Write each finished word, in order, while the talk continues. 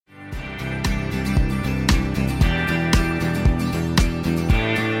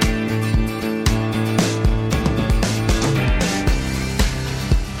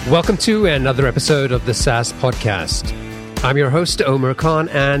Welcome to another episode of the SaaS Podcast. I'm your host, Omar Khan,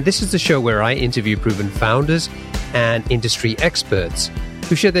 and this is the show where I interview proven founders and industry experts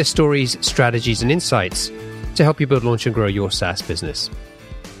who share their stories, strategies, and insights to help you build, launch, and grow your SaaS business.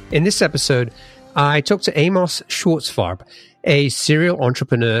 In this episode, I talked to Amos Schwartzfarb, a serial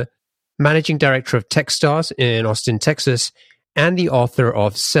entrepreneur, managing director of Techstars in Austin, Texas, and the author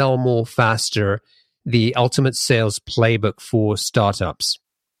of Sell More Faster, the ultimate sales playbook for startups.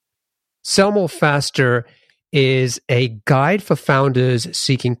 Sell More Faster is a guide for founders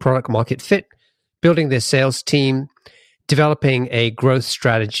seeking product market fit, building their sales team, developing a growth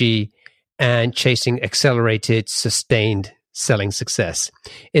strategy, and chasing accelerated, sustained selling success.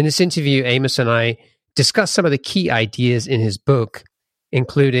 In this interview, Amos and I discussed some of the key ideas in his book,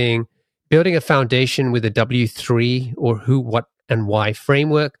 including building a foundation with a W3 or who, what, and why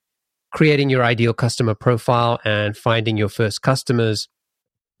framework, creating your ideal customer profile and finding your first customers,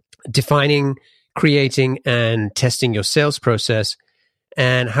 defining, creating, and testing your sales process,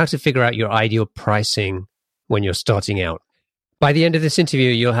 and how to figure out your ideal pricing when you're starting out. By the end of this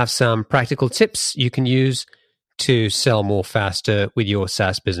interview, you'll have some practical tips you can use to sell more faster with your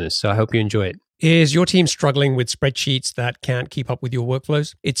SaaS business. So I hope you enjoy it. Is your team struggling with spreadsheets that can't keep up with your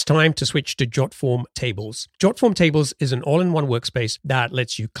workflows? It's time to switch to JotForm Tables. JotForm Tables is an all-in-one workspace that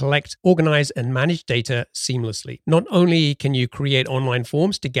lets you collect, organize, and manage data seamlessly. Not only can you create online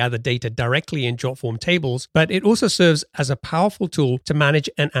forms to gather data directly in JotForm Tables, but it also serves as a powerful tool to manage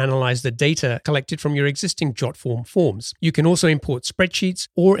and analyze the data collected from your existing JotForm forms. You can also import spreadsheets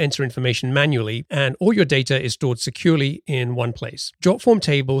or enter information manually, and all your data is stored securely in one place. JotForm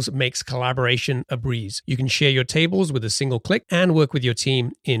Tables makes collaboration a breeze. You can share your tables with a single click and work with your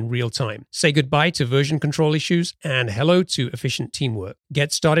team in real time. Say goodbye to version control issues and hello to efficient teamwork.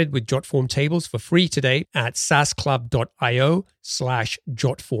 Get started with JotForm Tables for free today at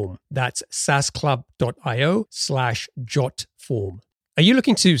saasclub.io/jotform. That's saasclub.io/jotform. Are you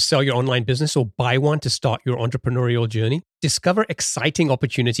looking to sell your online business or buy one to start your entrepreneurial journey? Discover exciting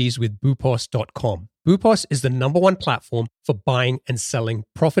opportunities with boopos.com. Boopos is the #1 platform for buying and selling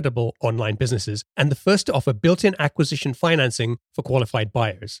profitable online businesses and the first to offer built-in acquisition financing for qualified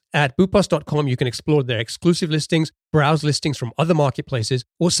buyers. At boopos.com, you can explore their exclusive listings, browse listings from other marketplaces,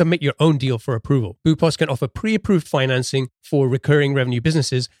 or submit your own deal for approval. Boopos can offer pre-approved financing for recurring revenue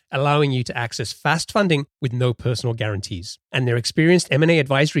businesses, allowing you to access fast funding with no personal guarantees. And their experienced M&A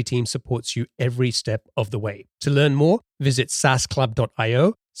advisory team supports you every step of the way. To learn more, visit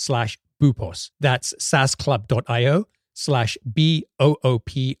saasclub.io/boopos. That's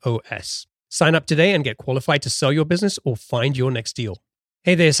saasclub.io/boopos. Sign up today and get qualified to sell your business or find your next deal.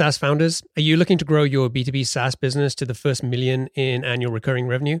 Hey there, SaaS founders. Are you looking to grow your B2B SaaS business to the first $1 million in annual recurring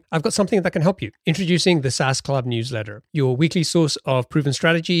revenue? I've got something that can help you. Introducing the SaaS Club newsletter, your weekly source of proven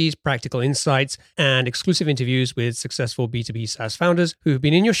strategies, practical insights, and exclusive interviews with successful B2B SaaS founders who've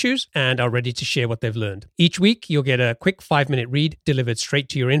been in your shoes and are ready to share what they've learned. Each week, you'll get a quick 5-minute read delivered straight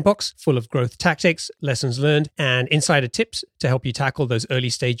to your inbox, full of growth tactics, lessons learned, and insider tips to help you tackle those early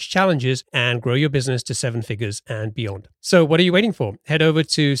stage challenges and grow your business to 7 figures and beyond. So what are you waiting for? Head over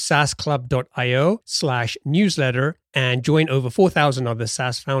to saasclub.io/newsletter and join over 4,000 other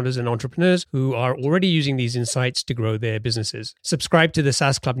SaaS founders and entrepreneurs who are already using these insights to grow their businesses. Subscribe to the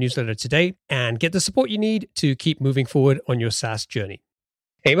SaaS Club newsletter today and get the support you need to keep moving forward on your SaaS journey.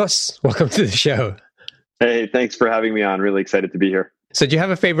 Amos, welcome to the show. Hey, thanks for having me on. Really excited to be here. So do you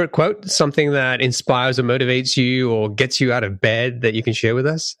have a favorite quote, something that inspires or motivates you or gets you out of bed that you can share with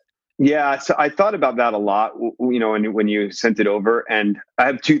us? Yeah, so I thought about that a lot, when you sent it over, and I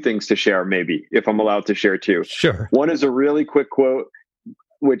have 2 things to share, maybe, if I'm allowed to share 2. Sure. One is a really quick quote,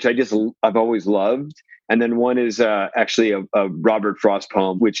 which I've always loved. And then one is actually a Robert Frost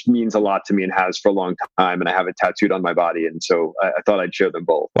poem, which means a lot to me and has for a long time. And I have it tattooed on my body. And so I thought I'd share them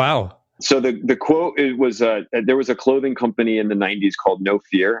both. Wow. So the quote was, there was a clothing company in the 90s called No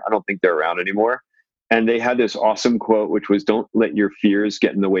Fear. I don't think they're around anymore. And they had this awesome quote, which was, "Don't let your fears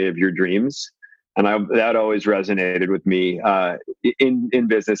get in the way of your dreams." And that always resonated with me in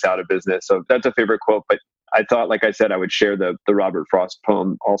business, out of business. So that's a favorite quote. But I thought, like I said, I would share the Robert Frost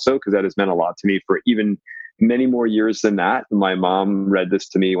poem also, because that has meant a lot to me for even many more years than that. My mom read this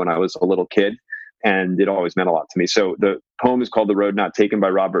to me when I was a little kid, and it always meant a lot to me. So the poem is called "The Road Not Taken"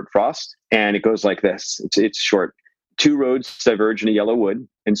 by Robert Frost. And it goes like this. It's short. "Two roads diverge in a yellow wood,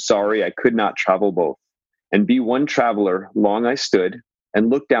 and sorry I could not travel both. And be one traveler, long I stood, and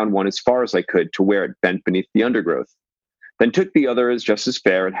looked down one as far as I could to where it bent beneath the undergrowth. Then took the other as just as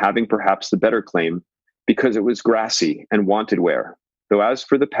fair, and having perhaps the better claim, because it was grassy and wanted wear, though as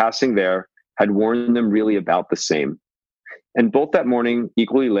for the passing there, had worn them really about the same. And bolt that morning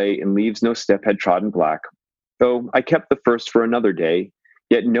equally late, and leaves no step had trodden black. Though I kept the first for another day,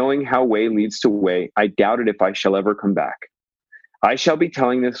 yet knowing how way leads to way, I doubted if I shall ever come back. I shall be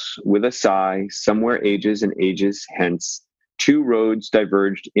telling this with a sigh, somewhere ages and ages hence, two roads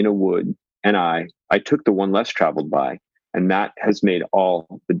diverged in a wood, and I took the one less traveled by, and that has made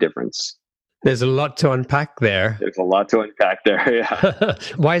all the difference. There's a lot to unpack there. There's a lot to unpack there, yeah.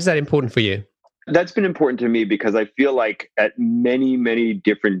 Why is that important for you? That's been important to me because I feel like at many, many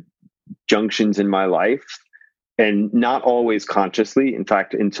different junctions in my life, and not always consciously, in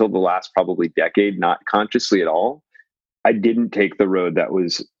fact, until the last probably decade, not consciously at all, I didn't take the road that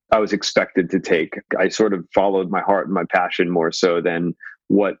I was expected to take. I sort of followed my heart and my passion more so than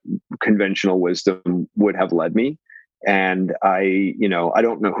what conventional wisdom would have led me. And I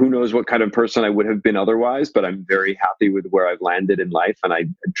don't know, who knows what kind of person I would have been otherwise, but I'm very happy with where I've landed in life. And I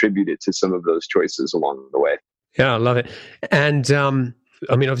attribute it to some of those choices along the way. Yeah, I love it. And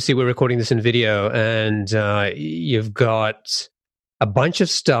obviously we're recording this in video, and you've got a bunch of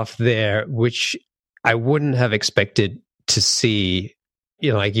stuff there, which I wouldn't have expected to see.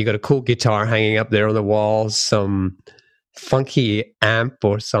 Like you got a cool guitar hanging up there on the wall, some funky amp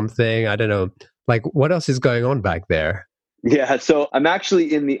or something. I don't know. Like, what else is going on back there? Yeah, so I'm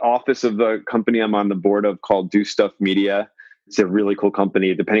actually in the office of the company I'm on the board of called Do Stuff Media. It's a really cool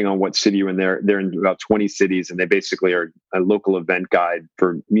company. Depending on what city you're in, they're in about 20 cities, and they basically are a local event guide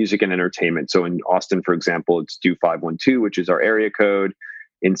for music and entertainment. So in Austin, for example, it's Do 512, which is our area code.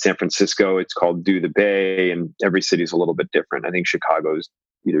 In San Francisco, it's called Do the Bay, and every city is a little bit different. I think Chicago's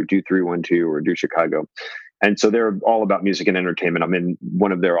either Do 312 or Do Chicago. And so they're all about music and entertainment. I'm in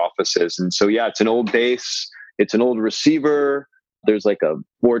one of their offices. And so, yeah, it's an old bass. It's an old receiver. There's like a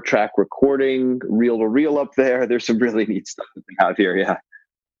 4-track recording, reel to reel up there. There's some really neat stuff that we have here. Yeah.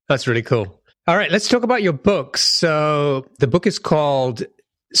 That's really cool. All right, let's talk about your book. So the book is called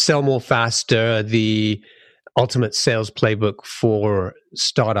Sell More Faster, the Ultimate Sales Playbook for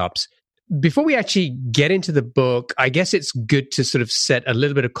Startups. Before we actually get into the book, I guess it's good to sort of set a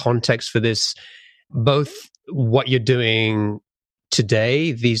little bit of context for this, both what you're doing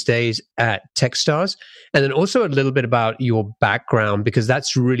today, these days at Techstars, and then also a little bit about your background, because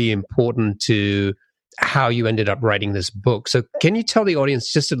that's really important to how you ended up writing this book. So can you tell the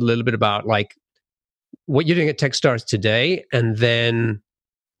audience just a little bit about like what you're doing at Techstars today, and then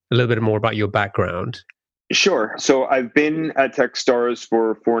a little bit more about your background? Sure. So I've been at Techstars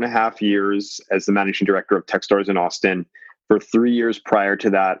for 4.5 years as the managing director of Techstars in Austin. For 3 years prior to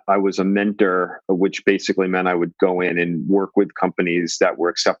that, I was a mentor, which basically meant I would go in and work with companies that were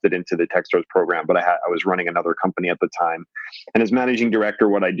accepted into the Techstars program. But I was running another company at the time. And as managing director,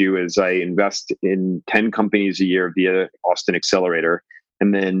 what I do is I invest in 10 companies a year via Austin Accelerator.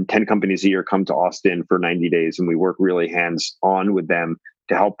 And then 10 companies a year come to Austin for 90 days. And we work really hands-on with them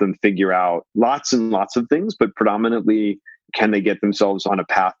to help them figure out lots and lots of things, but predominantly, can they get themselves on a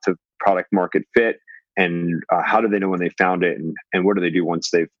path to product market fit? And how do they know when they found it? And what do they do once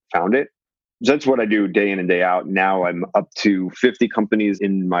they've found it? So that's what I do day in and day out. Now I'm up to 50 companies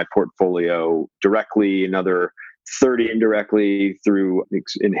in my portfolio directly, another 30 indirectly through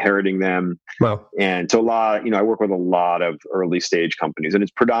inheriting them. Wow. And so I work with a lot of early stage companies, and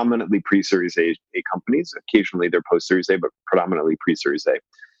it's predominantly pre-Series A companies. Occasionally they're post-Series A, but predominantly pre-Series A.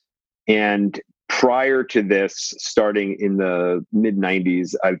 And prior to this, starting in the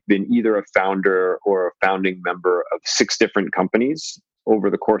mid-90s, I've been either a founder or a founding member of 6 different companies. Over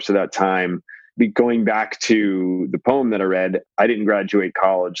the course of that time, going back to the poem that I read, I didn't graduate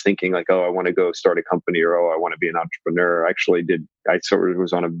college thinking like, oh, I want to go start a company, or, oh, I want to be an entrepreneur. I sort of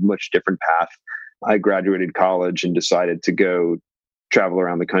was on a much different path. I graduated college and decided to go travel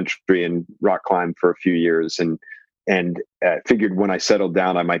around the country and rock climb for a few years, and figured when I settled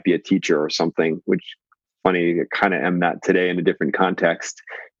down, I might be a teacher or something, which funny, I kind of am that today in a different context,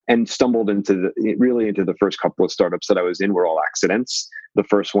 and stumbled into the first couple of startups that I was in were all accidents. The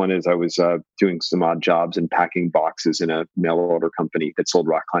first one is I was doing some odd jobs and packing boxes in a mail order company that sold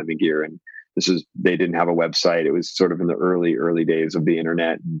rock climbing gear. And they didn't have a website. It was sort of in the early days of the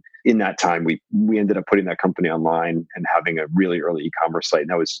internet. And in that time, we ended up putting that company online and having a really early e-commerce site. And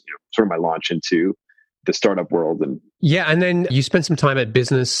that was sort of my launch into the startup world. And then you spent some time at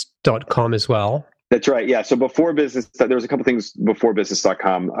business.com as well. That's right. Yeah. So before business, there was a couple things before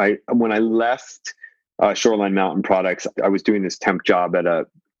business.com. When I left Shoreline Mountain Products, I was doing this temp job at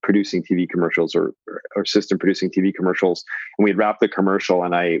producing TV commercials or system producing TV commercials. And we had wrapped the commercial,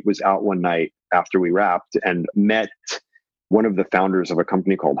 and I was out one night after we wrapped and met one of the founders of a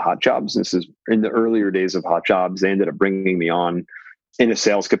company called Hot Jobs. This is in the earlier days of Hot Jobs. They ended up bringing me on in a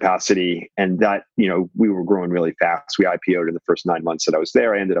sales capacity. And that, we were growing really fast. We IPO'd in the first 9 months that I was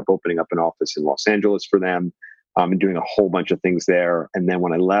there. I ended up opening up an office in Los Angeles for them, and doing a whole bunch of things there. And then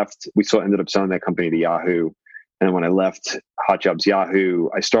when I left, we ended up selling that company to Yahoo. And then when I left Hot Jobs Yahoo,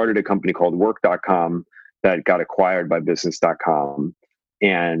 I started a company called Work.com that got acquired by Business.com.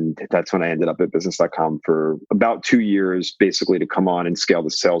 And that's when I ended up at Business.com for about 2 years, basically to come on and scale the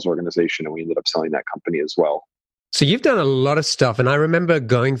sales organization. And we ended up selling that company as well. So you've done a lot of stuff. And I remember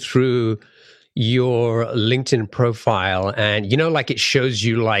going through your LinkedIn profile and, like it shows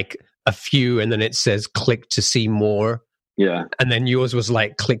you like a few and then it says click to see more. Yeah. And then yours was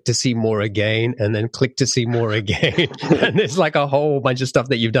like click to see more again and then click to see more again. And there's like a whole bunch of stuff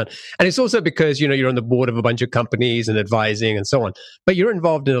that you've done. And it's also because, you're on the board of a bunch of companies and advising and so on. But you're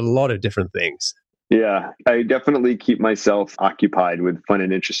involved in a lot of different things. Yeah, I definitely keep myself occupied with fun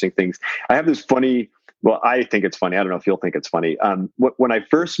and interesting things. I have this I think it's funny. I don't know if you'll think it's funny. When I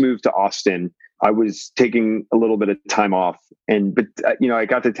first moved to Austin, I was taking a little bit of time off, but I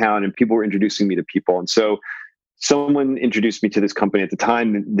got to town and people were introducing me to people. And so someone introduced me to this company. At the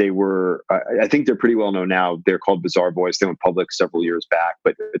time, they were, I think they're pretty well known now. They're called Bizarre Voice. They went public several years back,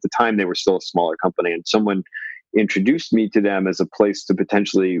 but at the time they were still a smaller company. And someone introduced me to them as a place to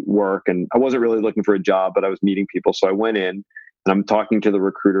potentially work. And I wasn't really looking for a job, but I was meeting people. So I went in. And I'm talking to the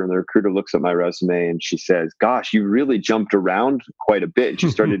recruiter, and the recruiter looks at my resume and she says, "Gosh, you really jumped around quite a bit." And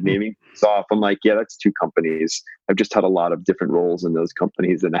she started naming things off. I'm like, "Yeah, that's 2 companies. I've just had a lot of different roles in those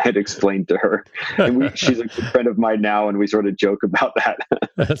companies." And I had explained to her. And she's a good friend of mine now, and we sort of joke about that.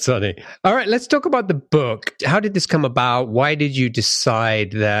 That's funny. All right, let's talk about the book. How did this come about? Why did you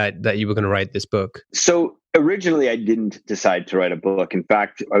decide that you were going to write this book? So originally, I didn't decide to write a book. In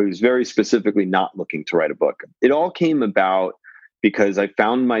fact, I was very specifically not looking to write a book. It all came about because I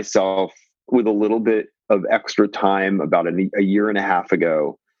found myself with a little bit of extra time about a year and a half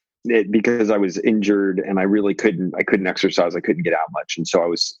ago, because I was injured and I really couldn't exercise. I couldn't get out much. And so I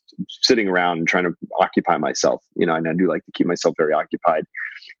was sitting around and trying to occupy myself, and I do like to keep myself very occupied.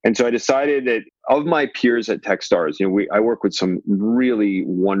 And so I decided that of my peers at Techstars, I work with some really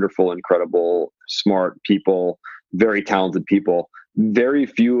wonderful, incredible, smart people, very talented people. Very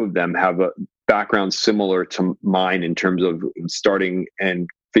few of them have a background similar to mine in terms of starting and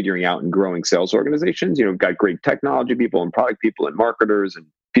figuring out and growing sales organizations. We've got great technology people and product people and marketers and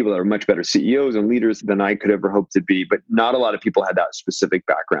people that are much better CEOs and leaders than I could ever hope to be, but not a lot of people had that specific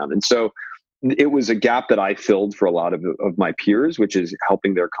background. And so it was a gap that I filled for a lot of my peers, which is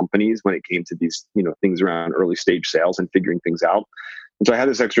helping their companies when it came to these, things around early stage sales and figuring things out. And so I had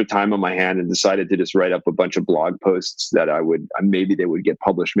this extra time on my hand and decided to just write up a bunch of blog posts that maybe they would get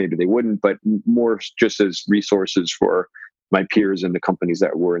published, maybe they wouldn't, but more just as resources for my peers and the companies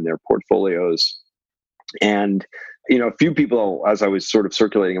that were in their portfolios. And, a few people, as I was sort of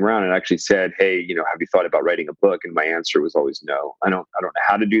circulating around, and actually said, "Hey, have you thought about writing a book?" And my answer was always no. I don't know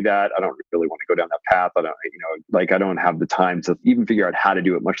how to do that. I don't really want to go down that path. I don't have the time to even figure out how to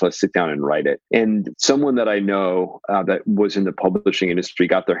do it, much less sit down and write it. And someone that I know that was in the publishing industry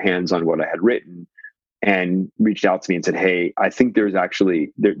got their hands on what I had written and reached out to me and said, "Hey, I think there's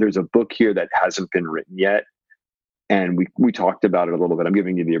actually there's a book here that hasn't been written yet." And we talked about it a little bit. I'm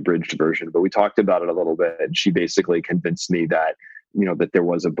giving you the abridged version, but we talked about it a little bit. And she basically convinced me that, that there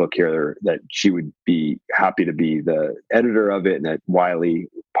was a book here that she would be happy to be the editor of it, and that Wiley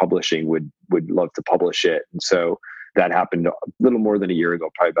Publishing would love to publish it. And so that happened a little more than a year ago,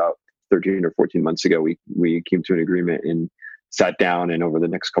 probably about 13 or 14 months ago. We came to an agreement and sat down, and over the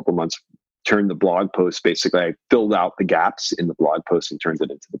next couple of months, turned the blog post. Basically, I filled out the gaps in the blog post and turned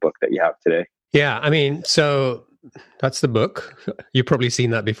it into the book that you have today. Yeah, so that's the book. You've probably seen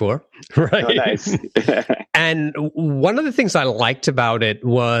that before, right? Oh, nice. And one of the things I liked about it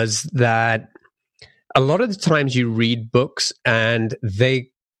was that a lot of the times you read books and they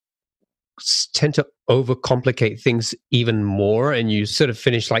tend to overcomplicate things even more, and you sort of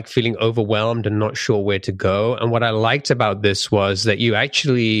finish like feeling overwhelmed and not sure where to go. And what I liked about this was that you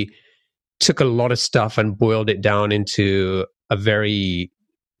actually took a lot of stuff and boiled it down into a very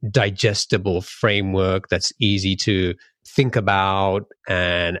digestible framework that's easy to think about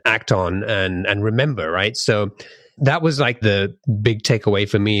and act on and remember, right? So that was like the big takeaway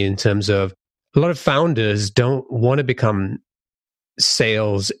for me, in terms of a lot of founders don't want to become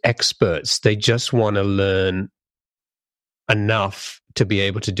sales experts. They just want to learn enough to be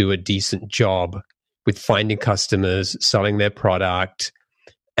able to do a decent job with finding customers, selling their product,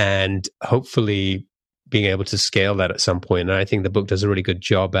 and hopefully being able to scale that at some point. And I think the book does a really good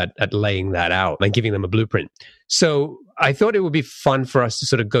job at laying that out and giving them a blueprint. So I thought it would be fun for us to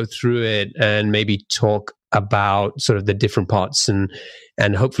sort of go through it and maybe talk about sort of the different parts,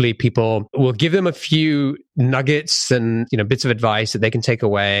 and hopefully people will give them a few nuggets and bits of advice that they can take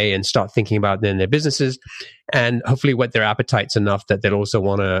away and start thinking about in their businesses, and hopefully whet their appetites enough that they'll also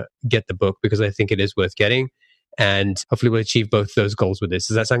want to get the book, because I think it is worth getting, and hopefully we'll achieve both those goals with this.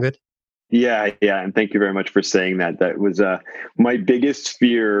 Does that sound good? Yeah. And thank you very much for saying that. That was my biggest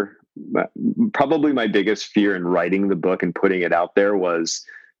fear, probably my biggest fear in writing the book and putting it out there was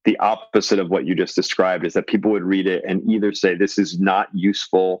the opposite of what you just described, is that people would read it and either say, this is not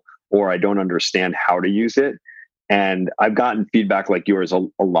useful, or I don't understand how to use it. And I've gotten feedback like yours a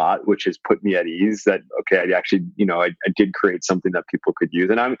lot, which has put me at ease that, okay, I actually, I did create something that people could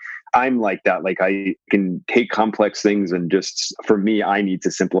use. And I'm like that. Like, I can take complex things and just, for me, I need to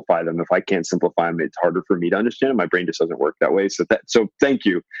simplify them. If I can't simplify them, it's harder for me to understand them. My brain just doesn't work that way. So thank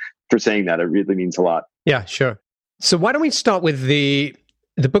you for saying that. It really means a lot. Yeah, sure. So why don't we start with the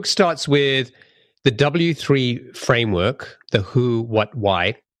book starts with the W3 framework, the who, what,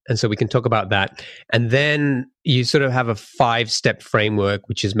 why. And so we can talk about that. And then you sort of have a 5-step framework,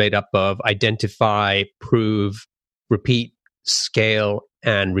 which is made up of identify, prove, repeat, scale,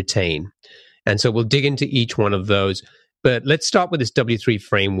 and retain. And so we'll dig into each one of those. But let's start with this W3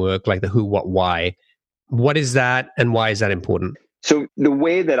 framework, like the who, what, why. What is that, and why is that important? So the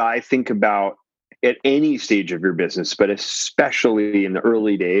way that I think about at any stage of your business, but especially in the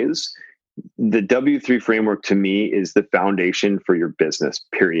early days, the W3 framework to me is the foundation for your business,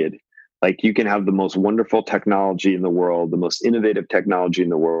 period. Like, you can have the most wonderful technology in the world, the most innovative technology in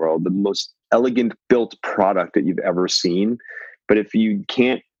the world, the most elegant built product that you've ever seen. But if you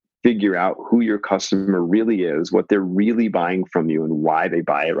can't figure out who your customer really is, what they're really buying from you and why they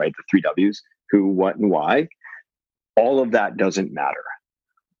buy it, right? The 3 W's, who, what, and why, all of that doesn't matter.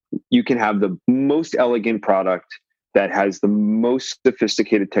 You can have the most elegant product that has the most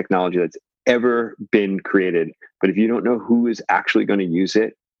sophisticated technology that's ever been created. But if you don't know who is actually going to use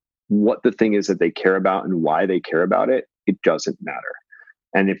it, what the thing is that they care about and why they care about it, it doesn't matter.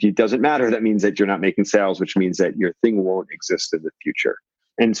 And if it doesn't matter, that means that you're not making sales, which means that your thing won't exist in the future.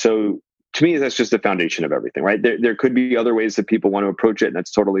 And so to me, that's just the foundation of everything, right? There could be other ways that people want to approach it, and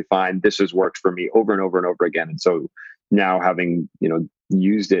that's totally fine. This has worked for me over and over and over again. And so now, having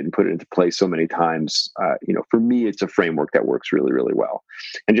used it and put it into place so many times, for me, it's a framework that works really, really well.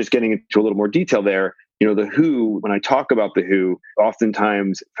 And just getting into a little more detail there, the who, when I talk about the who,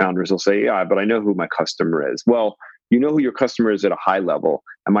 oftentimes founders will say, yeah, but I know who my customer is. Well, you know who your customer is at a high level.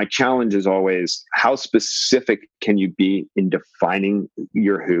 And my challenge is always, how specific can you be in defining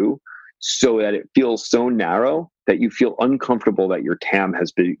your who, so that it feels so narrow that you feel uncomfortable that your TAM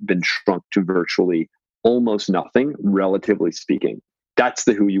has been shrunk to virtually almost nothing, relatively speaking. That's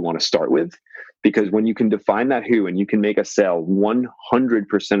the who you want to start with, because when you can define that who and you can make a sale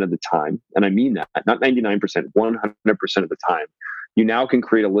 100% of the time, and I mean that, not 99%, 100% of the time, you now can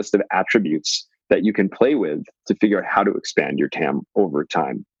create a list of attributes that you can play with to figure out how to expand your TAM over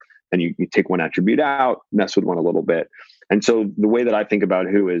time. And you take one attribute out, mess with one a little bit. And so the way that I think about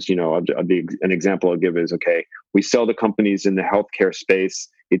who is, an example I'll give is, okay, we sell to companies in the healthcare space.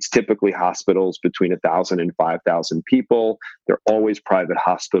 It's typically hospitals between 1,000 and 5,000 people. They're always private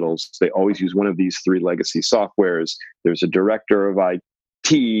hospitals. They always use one of these 3 legacy softwares. There's a director of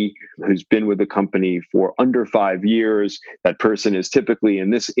IT who's been with the company for under 5 years. That person is typically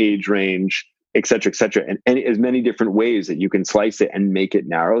in this age range, et cetera, and as many different ways that you can slice it and make it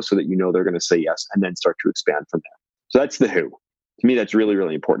narrow so that they're going to say yes, and then start to expand from there. So that's the who. To me, that's really,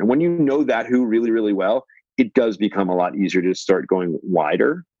 really important. And when you know that who really, really well, it does become a lot easier to start going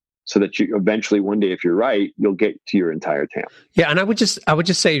wider, so that you eventually, one day, if you're right, you'll get to your entire TAM. Yeah, and I would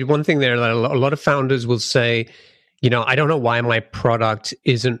just say one thing there. That a lot of founders will say, I don't know why my product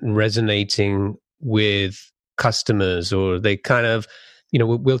isn't resonating with customers, or they kind of,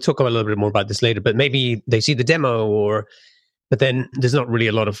 we'll talk a little bit more about this later, but maybe they see the demo, but then there's not really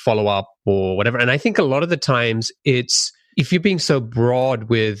a lot of follow-up or whatever. And I think a lot of the times it's, if you're being so broad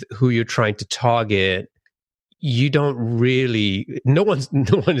with who you're trying to target, you don't really, no one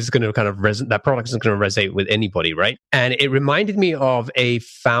is going to kind of that product isn't going to resonate with anybody, right? And it reminded me of a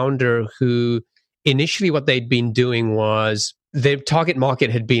founder who initially what they'd been doing was their target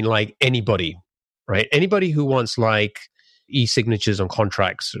market had been like anybody, right? Anybody who wants like e-signatures on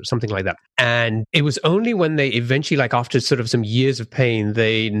contracts or something like that. And it was only when they eventually, like after sort of some years of pain,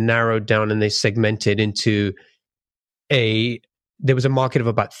 they narrowed down and they segmented into there was a market of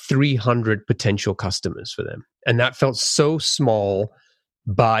about 300 potential customers for them. And that felt so small,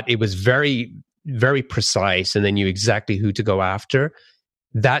 but it was very very precise and they knew exactly who to go after,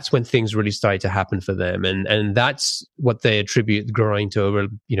 that's when things really started to happen for them. And that's what they attribute growing to over,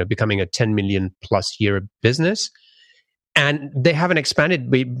 becoming a 10 million plus year business. And they haven't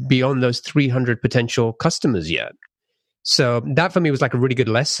expanded beyond those 300 potential customers yet. So that for me was like a really good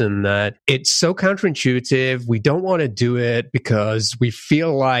lesson that it's so counterintuitive. We don't want to do it because we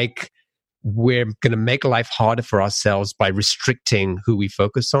feel like we're going to make life harder for ourselves by restricting who we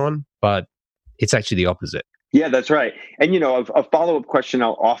focus on. But it's actually the opposite. Yeah, that's right. And, a follow-up question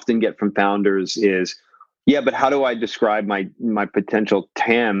I'll often get from founders is, yeah, but how do I describe my potential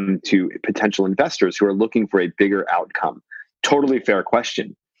TAM to potential investors who are looking for a bigger outcome? Totally fair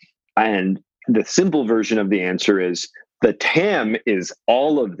question. And the simple version of the answer is the TAM is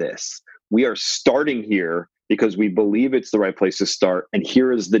all of this. We are starting here because we believe it's the right place to start. And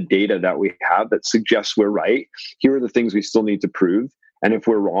here is the data that we have that suggests we're right. Here are the things we still need to prove. And if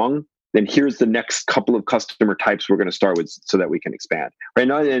we're wrong, then here's the next couple of customer types we're going to start with so that we can expand. Right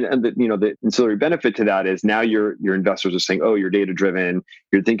now, and the ancillary benefit to that is now your investors are saying, oh, you're data driven,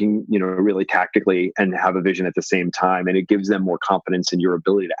 you're thinking, really tactically and have a vision at the same time. And it gives them more confidence in your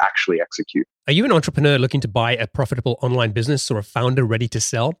ability to actually execute. Are you an entrepreneur looking to buy a profitable online business or a founder ready to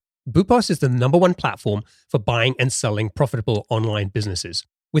sell? Boopos is the #1 platform for buying and selling profitable online businesses.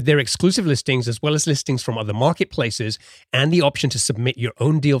 With their exclusive listings, as well as listings from other marketplaces, and the option to submit your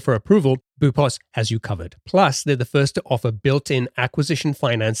own deal for approval, Boopos has you covered. Plus, they're the first to offer built-in acquisition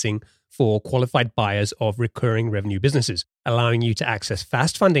financing for qualified buyers of recurring revenue businesses, allowing you to access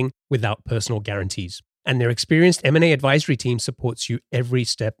fast funding without personal guarantees. And their experienced M&A advisory team supports you every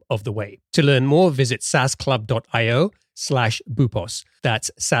step of the way. To learn more, visit saasclub.io/Boopos.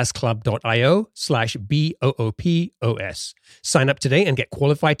 That's saasclub.io/BOOPOS. Sign up today and get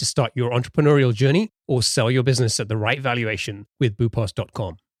qualified to start your entrepreneurial journey or sell your business at the right valuation with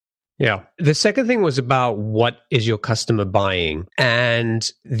Boopos.com. Yeah. The second thing was about what is your customer buying?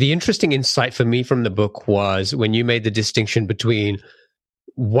 And the interesting insight for me from the book was when you made the distinction between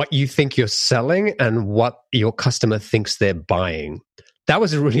what you think you're selling and what your customer thinks they're buying. That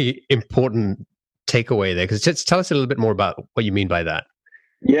was a really important takeaway there. Because just tell us a little bit more about what you mean by that.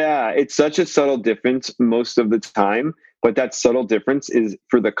 Yeah, it's such a subtle difference most of the time. But that subtle difference is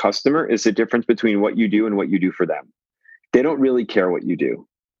for the customer is the difference between what you do and what you do for them. They don't really care what you do,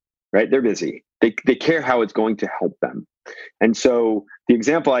 right? They're busy. They care how it's going to help them. And so the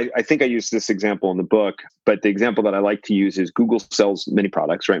example, I think I used this example in the book, but the example that I like to use is Google sells many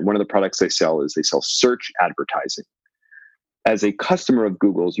products, right? One of the products they sell is they sell search advertising. As a customer of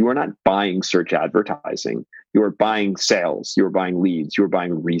Google's, you are not buying search advertising. You are buying sales. You are buying leads. You are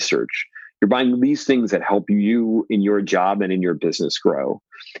buying research. You're buying these things that help you in your job and in your business grow.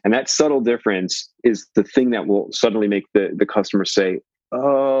 And that subtle difference is the thing that will suddenly make the customer say,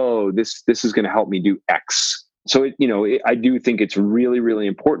 oh, this is going to help me do X. So I do think it's really, really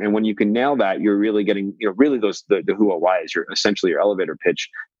important. And when you can nail that, you're really getting, really those the who, what, why is essentially your elevator pitch.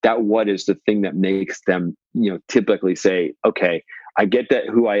 That what is the thing that makes them, typically say, okay, I get that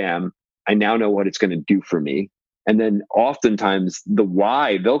who I am. I now know what it's going to do for me. And then oftentimes the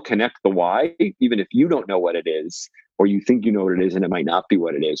why, they'll connect the why, even if you don't know what it is, or you think you know what it is and it might not be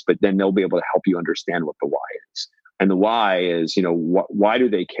what it is, but then they'll be able to help you understand what the why is. And the why is, why do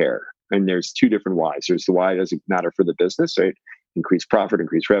they care? And there's two different whys. There's the why does it matter for the business, right? Increase profit,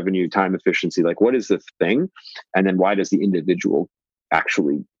 increase revenue, time efficiency. Like what is the thing? And then why does the individual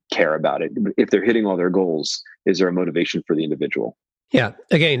actually care about it? If they're hitting all their goals, is there a motivation for the individual? Yeah.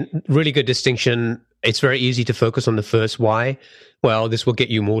 Again, really good distinction. It's very easy to focus on the first why. Well, this will get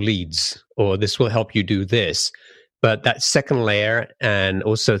you more leads, or this will help you do this. But that second layer, and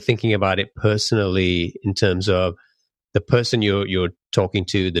also thinking about it personally in terms of the person you're talking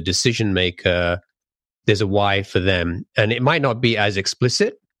to, the decision maker, there's a why for them. And it might not be as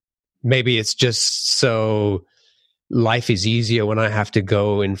explicit. Maybe it's just so life is easier when I have to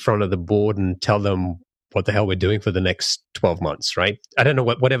go in front of the board and tell them what the hell we're doing for the next 12 months, right? I don't know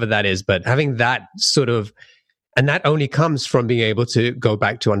whatever that is, but having that sort of, and that only comes from being able to go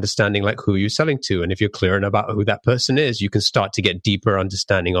back to understanding like who you're selling to. And if you're clear about who that person is, you can start to get deeper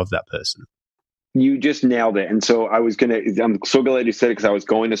understanding of that person. You just nailed it. And so I'm so glad you said it because I was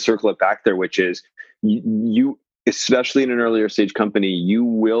going to circle it back there, which is you, especially in an earlier stage company, you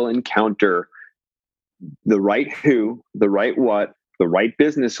will encounter the right who, the right what, the right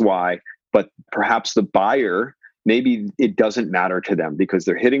business why, but perhaps the buyer, maybe it doesn't matter to them because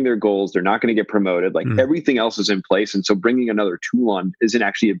they're hitting their goals. They're not going to get promoted. Like everything else is in place. And so bringing another tool on isn't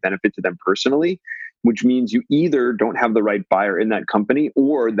actually a benefit to them personally, which means you either don't have the right buyer in that company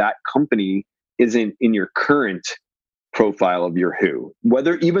or that company isn't in your current profile of your who,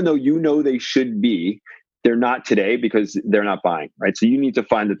 whether, even though you know they should be, they're not today because they're not buying, right? So you need to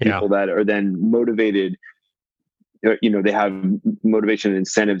find the people that are then motivated. They have motivation and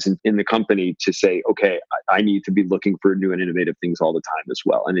incentives in the company to say, okay, I need to be looking for new and innovative things all the time as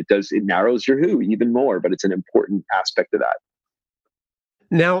well. And it narrows your who even more, but it's an important aspect of that.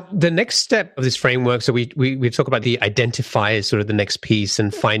 Now, the next step of this framework, so we talk about the identifiers, sort of the next piece,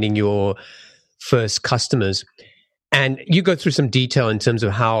 and finding your first customers. And you go through some detail in terms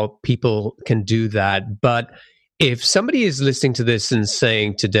of how people can do that. But if somebody is listening to this and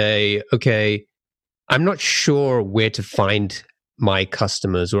saying today, okay, I'm not sure where to find my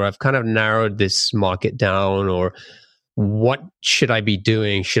customers, or I've kind of narrowed this market down, or what should I be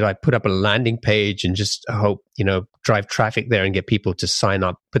doing? Should I put up a landing page and just hope, drive traffic there and get people to sign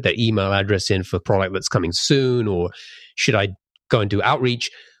up, put their email address in for a product that's coming soon? Or should I go and do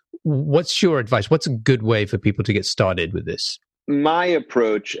outreach? What's your advice? What's a good way for people to get started with this? My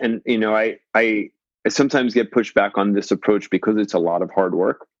approach, and I sometimes get pushed back on this approach because it's a lot of hard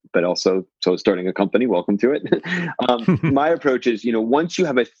work, but also, so starting a company, welcome to it. My approach is, once you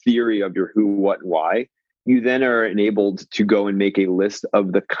have a theory of your who, what, and why, you then are enabled to go and make a list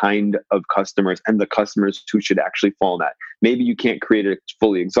of the kind of customers and the customers who should actually fall in that. Maybe you can't create a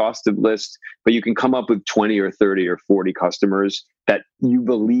fully exhaustive list, but you can come up with 20 or 30 or 40 customers that you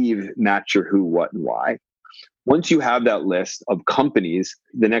believe match your who, what, and why. Once you have that list of companies,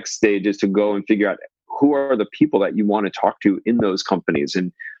 the next stage is to go and figure out who are the people that you want to talk to in those companies.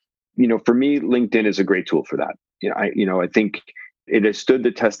 And, for me, LinkedIn is a great tool for that. I think it has stood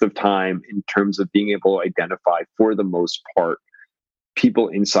the test of time in terms of being able to identify, for the most part, people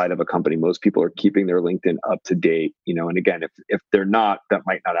inside of a company. Most people are keeping their LinkedIn up to date, and again, if they're not, that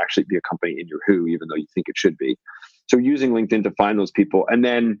might not actually be a company in your who, even though you think it should be. So using LinkedIn to find those people, and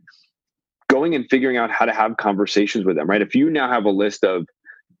then going and figuring out how to have conversations with them, right? If you now have a list of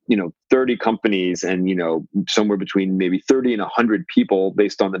 30 companies and, somewhere between maybe 30 and 100 people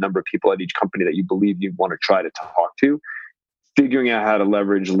based on the number of people at each company that you believe you want to try to talk to, figuring out how to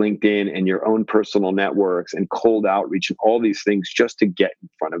leverage LinkedIn and your own personal networks and cold outreach and all these things just to get in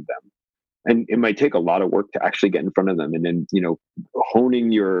front of them. And it might take a lot of work to actually get in front of them. And then,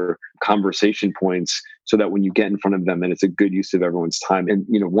 honing your conversation points so that when you get in front of them, and it's a good use of everyone's time. And,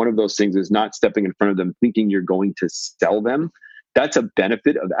 one of those things is not stepping in front of them thinking you're going to sell them. That's a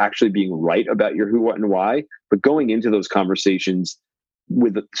benefit of actually being right about your who, what, and why, but going into those conversations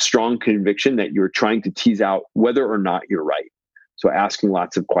with a strong conviction that you're trying to tease out whether or not you're right. So asking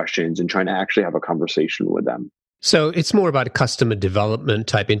lots of questions and trying to actually have a conversation with them. So it's more about a customer development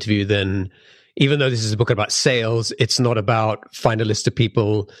type interview than, even though this is a book about sales, it's not about find a list of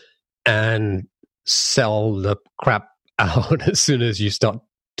people and sell the crap out as soon as you start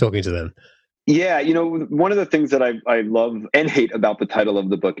talking to them. Yeah, one of the things that I love and hate about the title of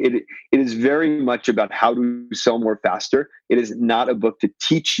the book, it is very much about how to sell more faster. It is not a book to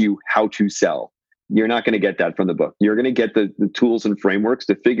teach you how to sell. You're not going to get that from the book. You're going to get the tools and frameworks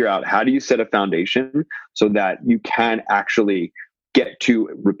to figure out how do you set a foundation so that you can actually get to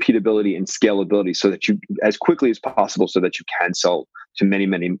repeatability and scalability so that you, as quickly as possible, so that you can sell to many,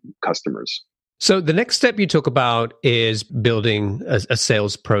 many customers. So the next step you talk about is building a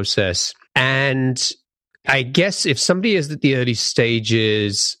sales process. And I guess if somebody is at the early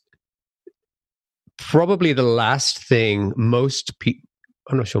stages, probably the last thing most people,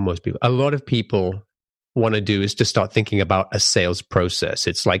 I'm not sure most people, a lot of people want to do is to start thinking about a sales process.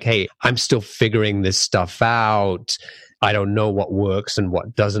 It's like, hey, I'm still figuring this stuff out. I don't know what works and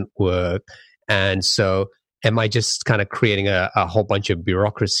what doesn't work. And so am I just kind of creating a whole bunch of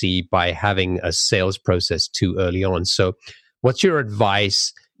bureaucracy by having a sales process too early on? So what's your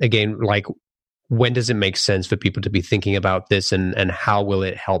advice? Again, like, when does it make sense for people to be thinking about this, and how will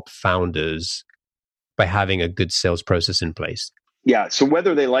it help founders by having a good sales process in place? Yeah. So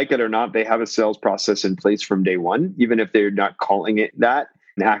whether they like it or not, they have a sales process in place from day one, even if they're not calling it that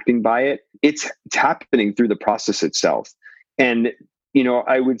and acting by it. It's happening through the process itself. And,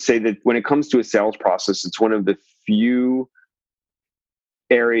 I would say that when it comes to a sales process, it's one of the few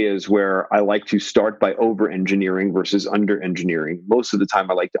areas where I like to start by over-engineering versus under-engineering. Most of the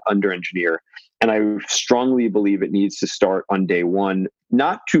time, I like to under-engineer. And I strongly believe it needs to start on day one,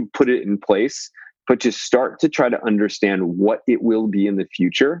 not to put it in place, but to start to try to understand what it will be in the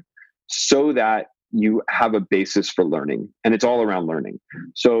future so that you have a basis for learning. And it's all around learning.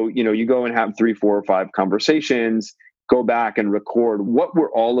 So, you go and have 3, 4, or 5 conversations, go back and record what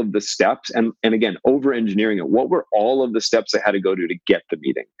were all of the steps. And again, over engineering it, what were all of the steps I had to go to get the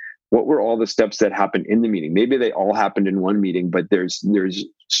meeting? what were all the steps that happened in the meeting? Maybe they all happened in one meeting, but there's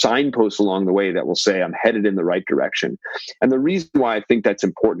signposts along the way that will say, I'm headed in the right direction. And the reason why I think that's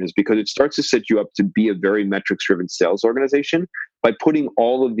important is because it starts to set you up to be a very metrics-driven sales organization by putting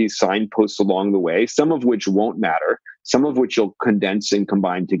all of these signposts along the way, some of which won't matter, some of which you'll condense and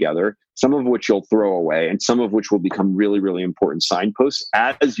combine together, some of which you'll throw away, and some of which will become really, really important signposts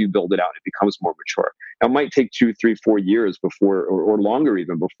as you build it out. It becomes more mature. Now, it might take 2, 3, 4 years before, or longer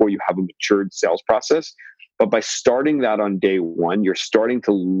even, before you have a matured sales process. But by starting that on day one, you're starting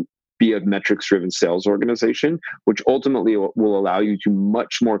to be a metrics-driven sales organization, which ultimately will allow you to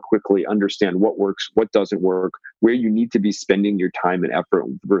much more quickly understand what works, what doesn't work, where you need to be spending your time and effort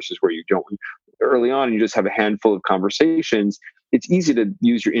versus where you don't. Early on, you just have a handful of conversations. It's easy to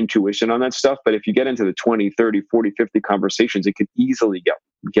use your intuition on that stuff, but if you get into the 20, 30, 40, 50 conversations, it could easily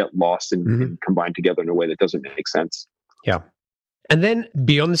get lost and combined together in a way that doesn't make sense. Yeah. And then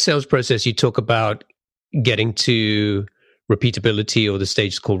beyond the sales process, you talk about getting to repeatability, or the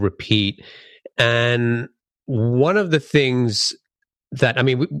stage is called repeat. And one of the things that, I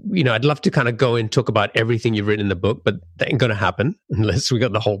mean, I'd love to kind of go and talk about everything you've written in the book, but that ain't going to happen unless we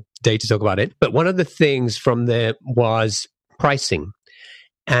got the whole day to talk about it. But one of the things from there was pricing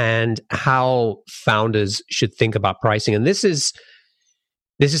and how founders should think about pricing. And this is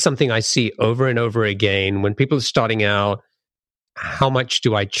something I see over and over again when people are starting out. How much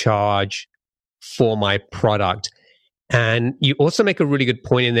do I charge for my product? And you also make a really good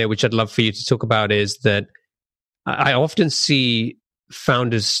point in there, which I'd love for you to talk about, is that I often see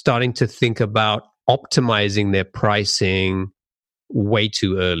founders starting to think about optimizing their pricing way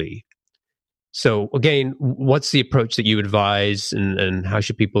too early. So again, what's the approach that you advise, and how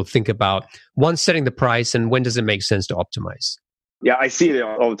should people think about, one, setting the price, and when does it make sense to optimize? Yeah, I see it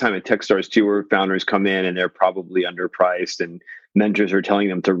all the time at Techstars too, where founders come in and they're probably underpriced and mentors are telling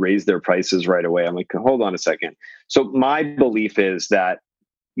them to raise their prices right away. I'm like, hold on a second. So my belief is that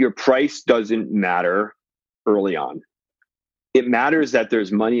your price doesn't matter early on. It matters that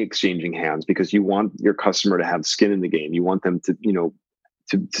there's money exchanging hands, because you want your customer to have skin in the game. You want them to,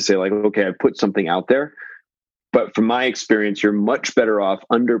 to say like, okay, I put something out there. But from my experience, you're much better off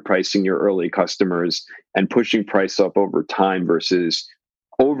underpricing your early customers and pushing price up over time versus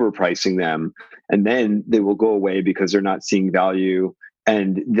overpricing them. And then they will go away because they're not seeing value,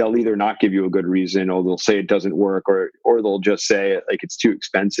 and they'll either not give you a good reason, or they'll say it doesn't work, or they'll just say like it's too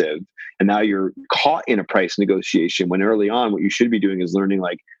expensive. And now you're caught in a price negotiation, when early on what you should be doing is learning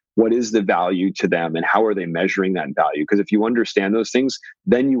like, what is the value to them and how are they measuring that value? Because if you understand those things,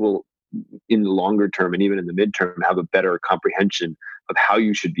 then you will, in the longer term and even in the midterm, have a better comprehension of how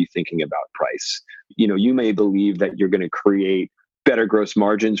you should be thinking about price. You may believe that you're going to create better gross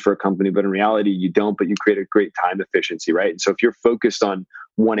margins for a company, but in reality you don't, but you create a great time efficiency, right? And so if you're focused on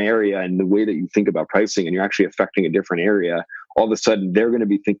one area and the way that you think about pricing, and you're actually affecting a different area, all of a sudden they're going to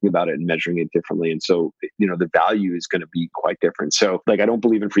be thinking about it and measuring it differently. And so, the value is going to be quite different. So like, I don't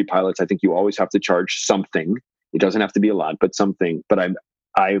believe in free pilots. I think you always have to charge something. It doesn't have to be a lot, but something. But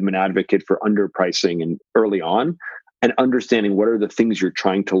I'm an advocate for underpricing and early on, and understanding what are the things you're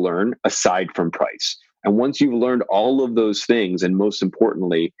trying to learn aside from price. And once you've learned all of those things, and most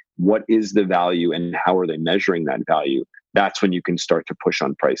importantly, what is the value and how are they measuring that value, that's when you can start to push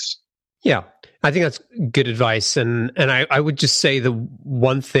on price. Yeah, I think that's good advice. And I would just say the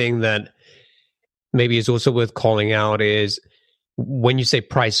one thing that maybe is also worth calling out is, when you say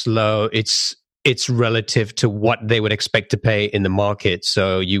price low, it's relative to what they would expect to pay in the market.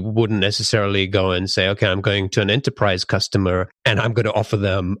 So you wouldn't necessarily go and say, okay, I'm going to an enterprise customer and I'm going to offer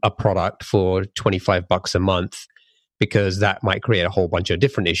them a product for $25 a month, because that might create a whole bunch of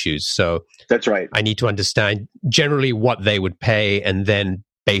different issues. So that's right. I need to understand generally what they would pay, and then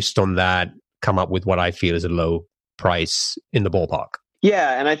based on that, come up with what I feel is a low price in the ballpark.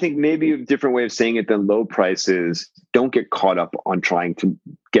 Yeah, and I think maybe a different way of saying it than low prices, don't get caught up on trying to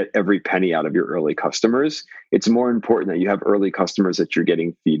get every penny out of your early customers. It's more important that you have early customers that you're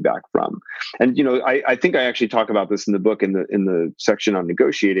getting feedback from. And I think I actually talk about this in the book in the section on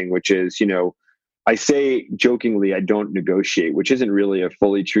negotiating, which is, I say jokingly, I don't negotiate, which isn't really a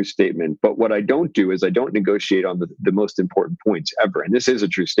fully true statement. But what I don't do is I don't negotiate on the most important points ever. And this is a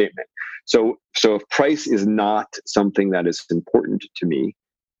true statement. So if price is not something that is important to me,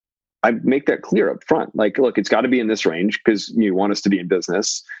 I make that clear up front. Like, look, it's got to be in this range because you want us to be in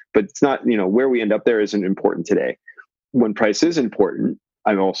business, but it's not, where we end up there isn't important today. When price is important,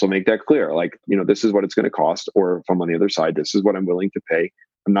 I also make that clear. Like, this is what it's going to cost, or if I'm on the other side, this is what I'm willing to pay.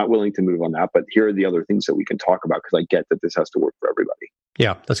 I'm not willing to move on that, but here are the other things that we can talk about, because I get that this has to work for everybody.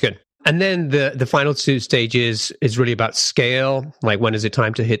 Yeah, that's good. And then the final two stages is really about scale. Like, when is it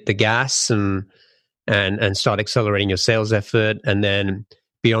time to hit the gas and start accelerating your sales effort? And then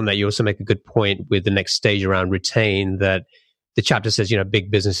beyond that, you also make a good point with the next stage around retain, that the chapter says,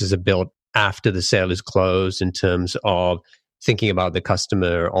 big businesses are built after the sale is closed, in terms of thinking about the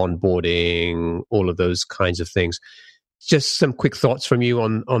customer, onboarding, all of those kinds of things. Just some quick thoughts from you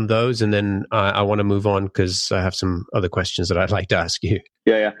on those, and then I want to move on because I have some other questions that I'd like to ask you.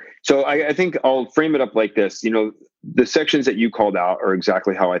 Yeah. So I think I'll frame it up like this. The sections that you called out are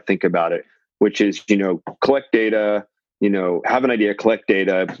exactly how I think about it, which is, collect data, have an idea, collect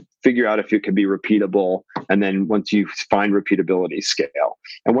data, figure out if it can be repeatable. And then once you find repeatability, scale.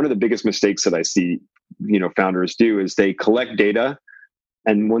 And one of the biggest mistakes that I see, founders do is they collect data.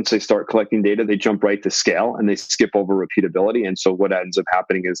 And once they start collecting data, they jump right to scale and they skip over repeatability. And so what ends up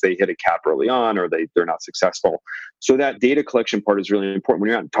happening is they hit a cap early on, or they're not successful. So that data collection part is really important when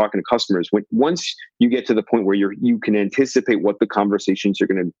you're out talking to customers. Once you get to the point where you can anticipate what the conversations are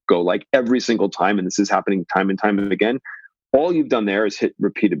going to go like every single time, and this is happening time and time again, all you've done there is hit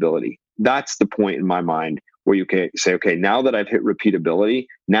repeatability. That's the point in my mind where you can say, okay, now that I've hit repeatability,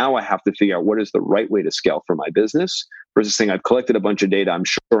 now I have to figure out what is the right way to scale for my business, versus saying I've collected a bunch of data, I'm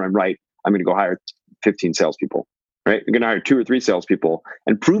sure I'm right, I'm going to go hire 15 salespeople, right? You're going to hire 2 or 3 salespeople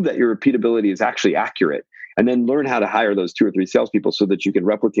and prove that your repeatability is actually accurate, and then learn how to hire those 2 or 3 salespeople so that you can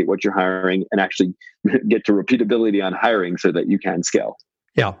replicate what you're hiring and actually get to repeatability on hiring so that you can scale.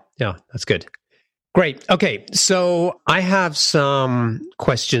 Yeah, that's good. Great. Okay, so I have some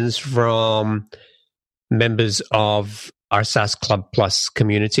questions from members of our SaaS Club Plus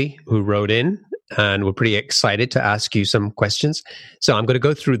community who wrote in, and we're pretty excited to ask you some questions. So I'm going to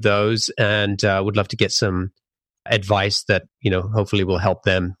go through those, and would love to get some advice that, hopefully will help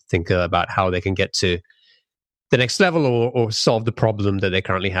them think about how they can get to the next level or solve the problem that they're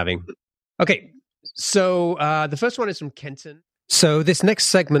currently having. Okay, so the first one is from Kenton. So this next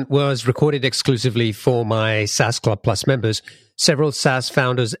segment was recorded exclusively for my SaaS Club Plus members. Several SaaS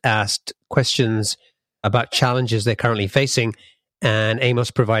founders asked questions about challenges they're currently facing, and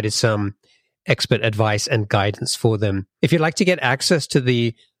Amos provided some expert advice and guidance for them. If you'd like to get access to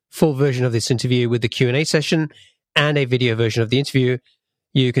the full version of this interview with the Q&A session and a video version of the interview,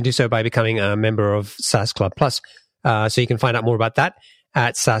 you can do so by becoming a member of SaaS Club Plus. So you can find out more about that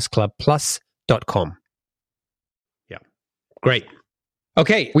at saasclubplus.com. Yeah, great.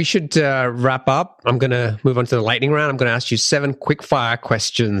 Okay, we should wrap up. I'm going to move on to the lightning round. I'm going to ask you 7 quick fire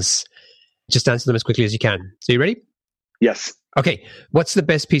questions. Just answer them as quickly as you can. So you ready? Yes. Okay. What's the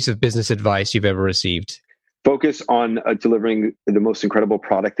best piece of business advice you've ever received? Focus on delivering the most incredible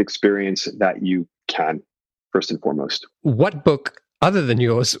product experience that you can, first and foremost. What book other than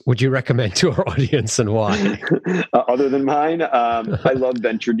yours would you recommend to our audience, and why? Other than mine, I love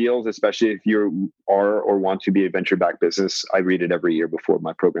Venture Deals, especially if you are or want to be a venture-backed business. I read it every year before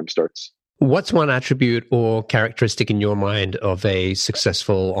my program starts. What's one attribute or characteristic in your mind of a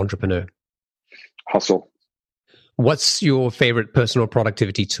successful entrepreneur? Hustle. What's your favorite personal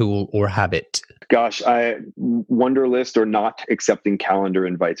productivity tool or habit? Gosh, Wunderlist, or not accepting calendar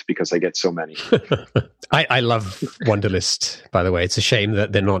invites because I get so many. I love Wunderlist, by the way. It's a shame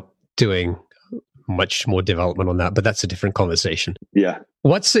that they're not doing much more development on that, but that's a different conversation. Yeah.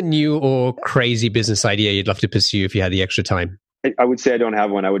 What's a new or crazy business idea you'd love to pursue if you had the extra time? I would say I don't have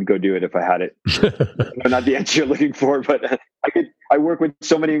one. I would go do it if I had it. Not the answer you're looking for, but I work with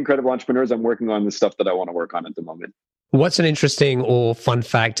so many incredible entrepreneurs. I'm working on the stuff that I want to work on at the moment. What's an interesting or fun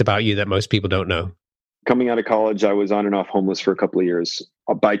fact about you that most people don't know? Coming out of college, I was on and off homeless for a couple of years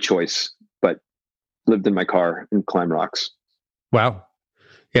by choice, but lived in my car and climbed rocks. Wow.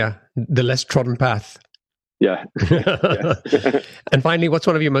 Yeah. The less trodden path. Yeah. And finally, what's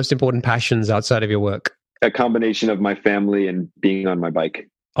one of your most important passions outside of your work? A combination of my family and being on my bike.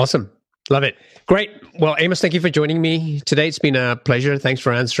 Awesome. Love it. Great. Well, Amos, thank you for joining me today. It's been a pleasure. Thanks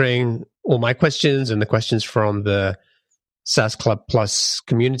for answering all my questions and the questions from the SaaS Club Plus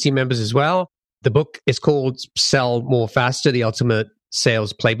community members as well. The book is called Sell More Faster, the Ultimate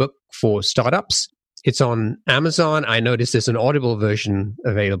Sales Playbook for Startups. It's on Amazon. I noticed there's an Audible version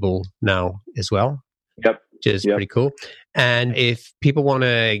available now as well. Yep. Which is pretty cool. And if people want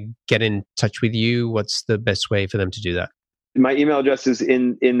to get in touch with you, what's the best way for them to do that? My email address is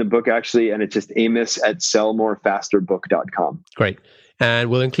in the book, actually, and it's just amos@sellmorefasterbook.com. Great. And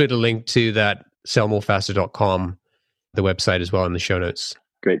we'll include a link to that sellmorefaster.com, the website, as well in the show notes.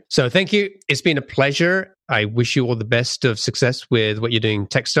 Great. So thank you. It's been a pleasure. I wish you all the best of success with what you're doing,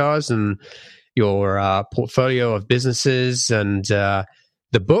 Techstars, and your portfolio of businesses and the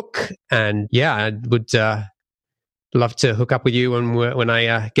book. And yeah, I would Love to hook up with you when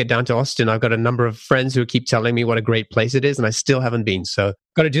I get down to Austin. I've got a number of friends who keep telling me what a great place it is, and I still haven't been. So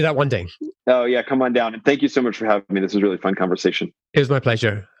got to do that one day. Oh, yeah. Come on down. And thank you so much for having me. This was a really fun conversation. It was my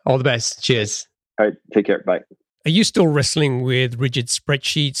pleasure. All the best. Cheers. All right. Take care. Bye. Are you still wrestling with rigid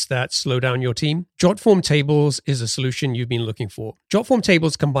spreadsheets that slow down your team? Jotform Tables is a solution you've been looking for. Jotform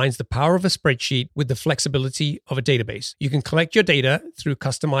Tables combines the power of a spreadsheet with the flexibility of a database. You can collect your data through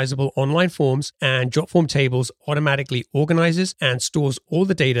customizable online forms, and Jotform Tables automatically organizes and stores all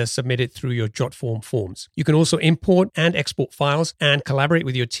the data submitted through your Jotform forms. You can also import and export files and collaborate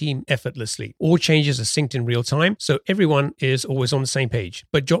with your team effortlessly. All changes are synced in real time, so everyone is always on the same page.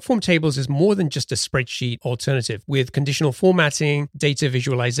 But Jotform Tables is more than just a spreadsheet alternative. With conditional formatting, data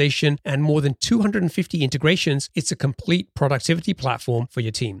visualization, and more than 250 integrations, it's a complete productivity platform for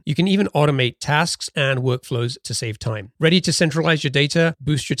your team. You can even automate tasks and workflows to save time. Ready to centralize your data,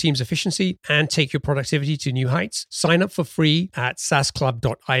 boost your team's efficiency, and take your productivity to new heights? Sign up for free at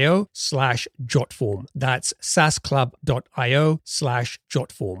saasclub.io/jotform. That's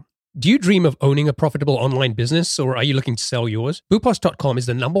saasclub.io/jotform. Do you dream of owning a profitable online business, or are you looking to sell yours? Boopos.com is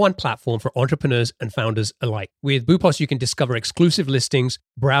the #1 platform for entrepreneurs and founders alike. With Boopos, you can discover exclusive listings,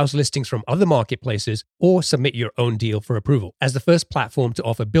 browse listings from other marketplaces, or submit your own deal for approval. As the first platform to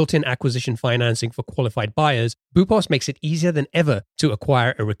offer built-in acquisition financing for qualified buyers, Boopos makes it easier than ever to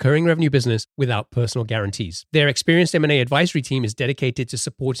acquire a recurring revenue business without personal guarantees. Their experienced M&A advisory team is dedicated to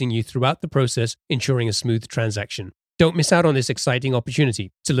supporting you throughout the process, ensuring a smooth transaction. Don't miss out on this exciting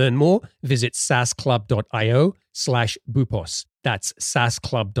opportunity. To learn more, visit saasclub.io/boopos. That's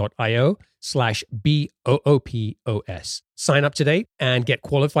saasclub.io/BOOPOS. Sign up today and get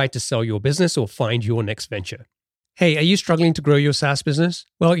qualified to sell your business or find your next venture. Hey, are you struggling to grow your SaaS business?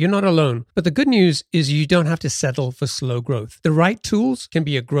 Well, you're not alone. But the good news is you don't have to settle for slow growth. The right tools can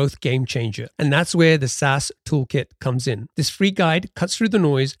be a growth game changer. And that's where the SaaS Toolkit comes in. This free guide cuts through the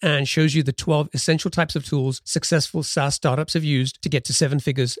noise and shows you the 12 essential types of tools successful SaaS startups have used to get to 7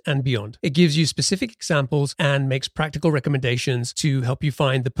 figures and beyond. It gives you specific examples and makes practical recommendations to help you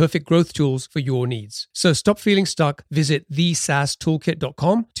find the perfect growth tools for your needs. So stop feeling stuck. Visit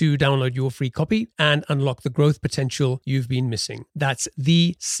thesaastoolkit.com to download your free copy and unlock the growth potential you've been missing. That's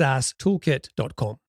thesaastoolkit.com.